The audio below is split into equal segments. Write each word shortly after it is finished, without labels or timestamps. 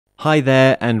Hi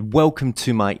there, and welcome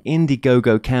to my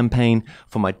Indiegogo campaign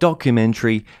for my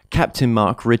documentary, Captain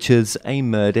Mark Richards, A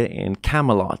Murder in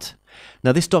Camelot.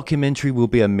 Now, this documentary will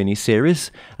be a mini-series,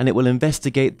 and it will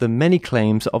investigate the many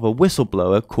claims of a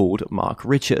whistleblower called Mark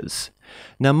Richards.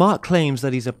 Now, Mark claims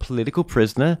that he's a political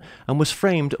prisoner and was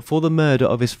framed for the murder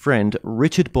of his friend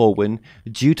Richard Baldwin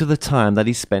due to the time that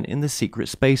he spent in the secret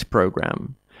space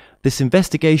program. This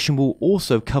investigation will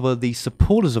also cover the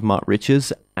supporters of Mark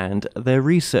Richards and their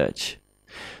research.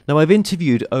 Now, I've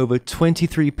interviewed over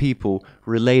 23 people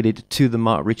related to the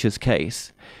Mark Richards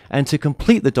case, and to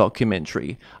complete the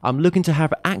documentary, I'm looking to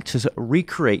have actors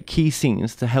recreate key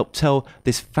scenes to help tell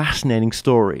this fascinating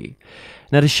story.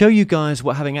 Now, to show you guys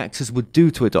what having actors would do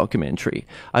to a documentary,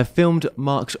 I've filmed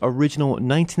Mark's original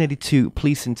 1982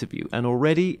 police interview, and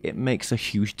already it makes a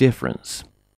huge difference.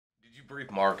 Did you brief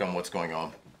Mark on what's going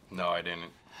on? No, I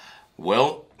didn't.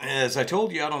 Well, as I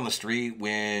told you out on the street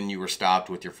when you were stopped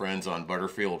with your friends on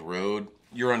Butterfield Road,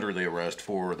 you're under the arrest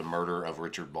for the murder of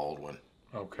Richard Baldwin.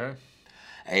 Okay.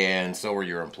 And so are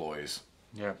your employees.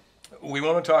 Yeah. We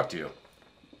want to talk to you.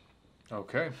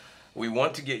 Okay. We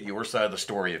want to get your side of the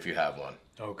story if you have one.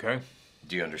 Okay.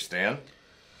 Do you understand?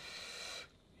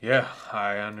 Yeah,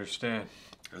 I understand.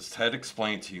 As Ted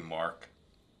explained to you, Mark,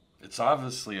 it's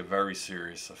obviously a very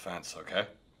serious offense, okay?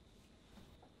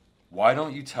 Why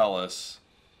don't you tell us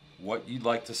what you'd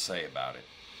like to say about it?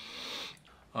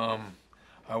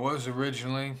 I was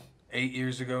originally 8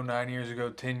 years ago, 9 years ago,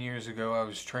 10 years ago, I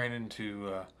was training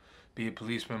to be a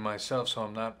policeman myself, so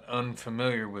I'm not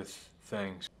unfamiliar with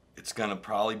things. It's going to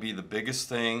probably be the biggest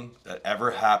thing that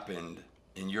ever happened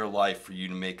in your life for you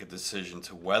to make a decision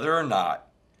to whether or not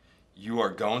you are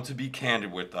going to be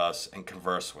candid with us and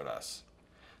converse with us.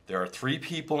 There are 3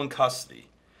 people in custody.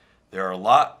 There are a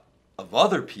lot of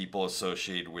other people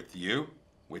associated with you,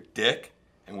 with Dick,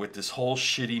 and with this whole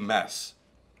shitty mess.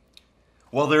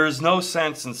 Well, there is no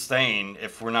sense in staying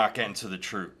if we're not getting to the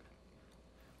truth.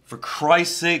 For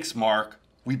Christ's sakes, Mark,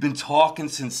 we've been talking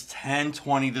since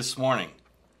 10:20 this morning.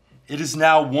 It is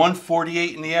now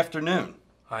 1:48 in the afternoon.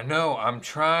 I know, I'm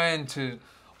trying to...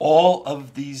 All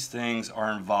of these things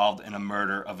are involved in a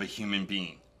murder of a human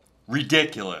being.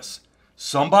 Ridiculous.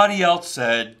 Somebody else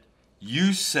said,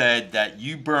 you said that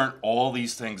you burnt all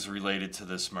these things related to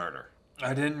this murder.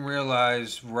 I didn't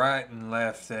realize right and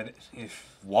left that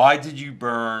if... Why did you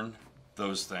burn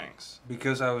those things?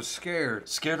 Because I was scared.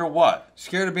 Scared of what?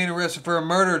 Scared of being arrested for a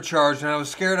murder charge, and I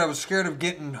was scared of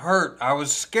getting hurt. I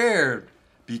was scared.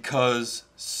 Because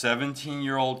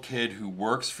 17-year-old kid who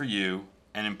works for you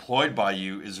and employed by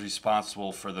you is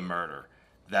responsible for the murder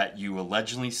that you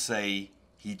allegedly say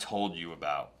he told you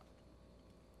about.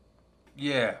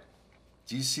 Yeah.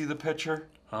 Do you see the picture?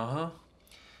 Uh-huh.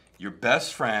 Your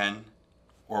best friend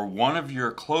or one of your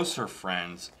closer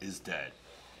friends is dead.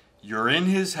 You're in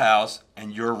his house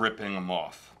and you're ripping him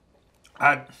off.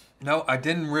 No, I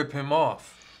didn't rip him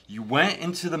off. You went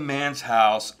into the man's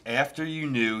house after you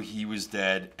knew he was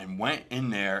dead and went in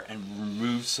there and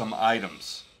removed some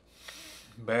items.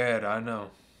 Bad, I know.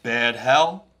 Bad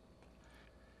hell?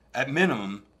 At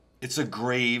minimum, it's a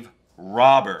grave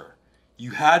robber.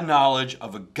 You had knowledge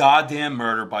of a goddamn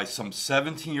murder by some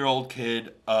 17-year-old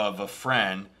kid of a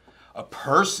friend, a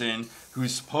person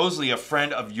who's supposedly a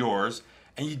friend of yours,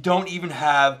 and you don't even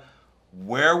have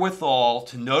wherewithal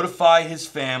to notify his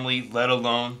family, let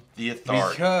alone the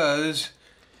authorities. Because...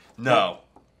 No.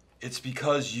 It's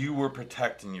because you were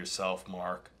protecting yourself,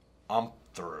 Mark. I'm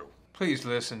through. Please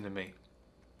listen to me.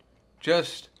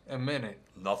 Just a minute.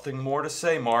 Nothing more to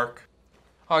say, Mark.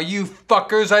 Oh, you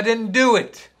fuckers, I didn't do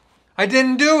it! I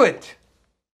didn't do it!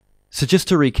 So just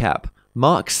to recap,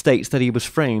 Mark states that he was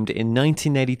framed in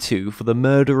 1982 for the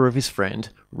murder of his friend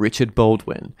Richard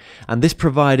Baldwin, and this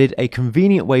provided a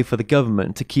convenient way for the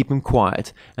government to keep him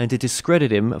quiet and to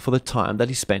discredit him for the time that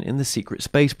he spent in the secret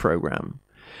space program.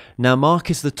 Now, Mark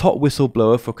is the top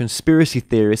whistleblower for conspiracy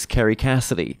theorist Kerry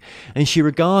Cassidy, and she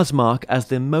regards Mark as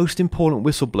the most important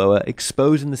whistleblower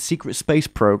exposing the secret space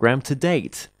program to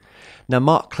date. Now,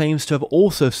 Mark claims to have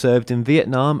also served in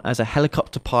Vietnam as a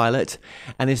helicopter pilot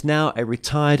and is now a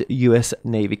retired US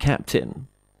Navy captain.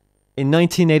 In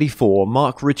 1984,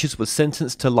 Mark Richards was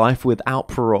sentenced to life without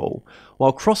parole,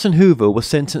 while Crossan Hoover was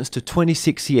sentenced to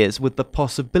 26 years with the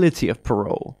possibility of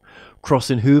parole.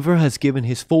 Crossan Hoover has given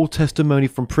his full testimony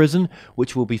from prison,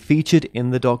 which will be featured in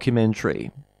the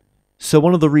documentary. So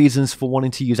one of the reasons for wanting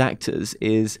to use actors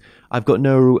is I've got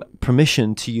no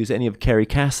permission to use any of Kerry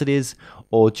Cassidy's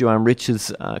or Joanne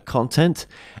Richards content.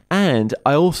 And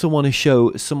I also want to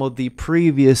show some of the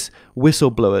previous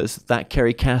whistleblowers that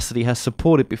Kerry Cassidy has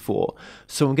supported before.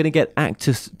 So I'm going to get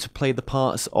actors to play the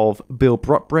parts of Bill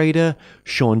Brotbrader,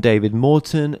 Sean David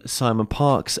Morton, Simon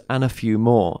Parks, and a few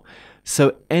more.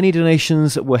 So any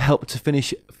donations will help to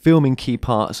finish filming key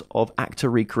parts of actor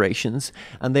recreations,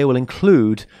 and they will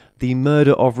include the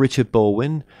murder of Richard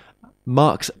Baldwin,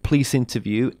 Mark's police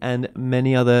interview, and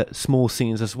many other small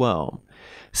scenes as well.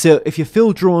 So if you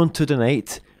feel drawn to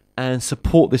donate and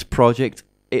support this project,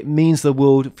 it means the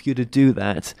world for you to do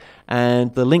that,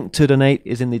 and the link to donate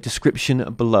is in the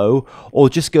description below, or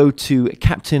just go to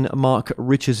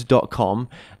captainmarkrichards.com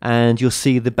and you'll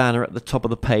see the banner at the top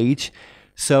of the page.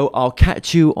 So I'll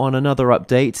catch you on another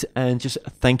update, and just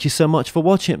thank you so much for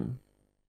watching.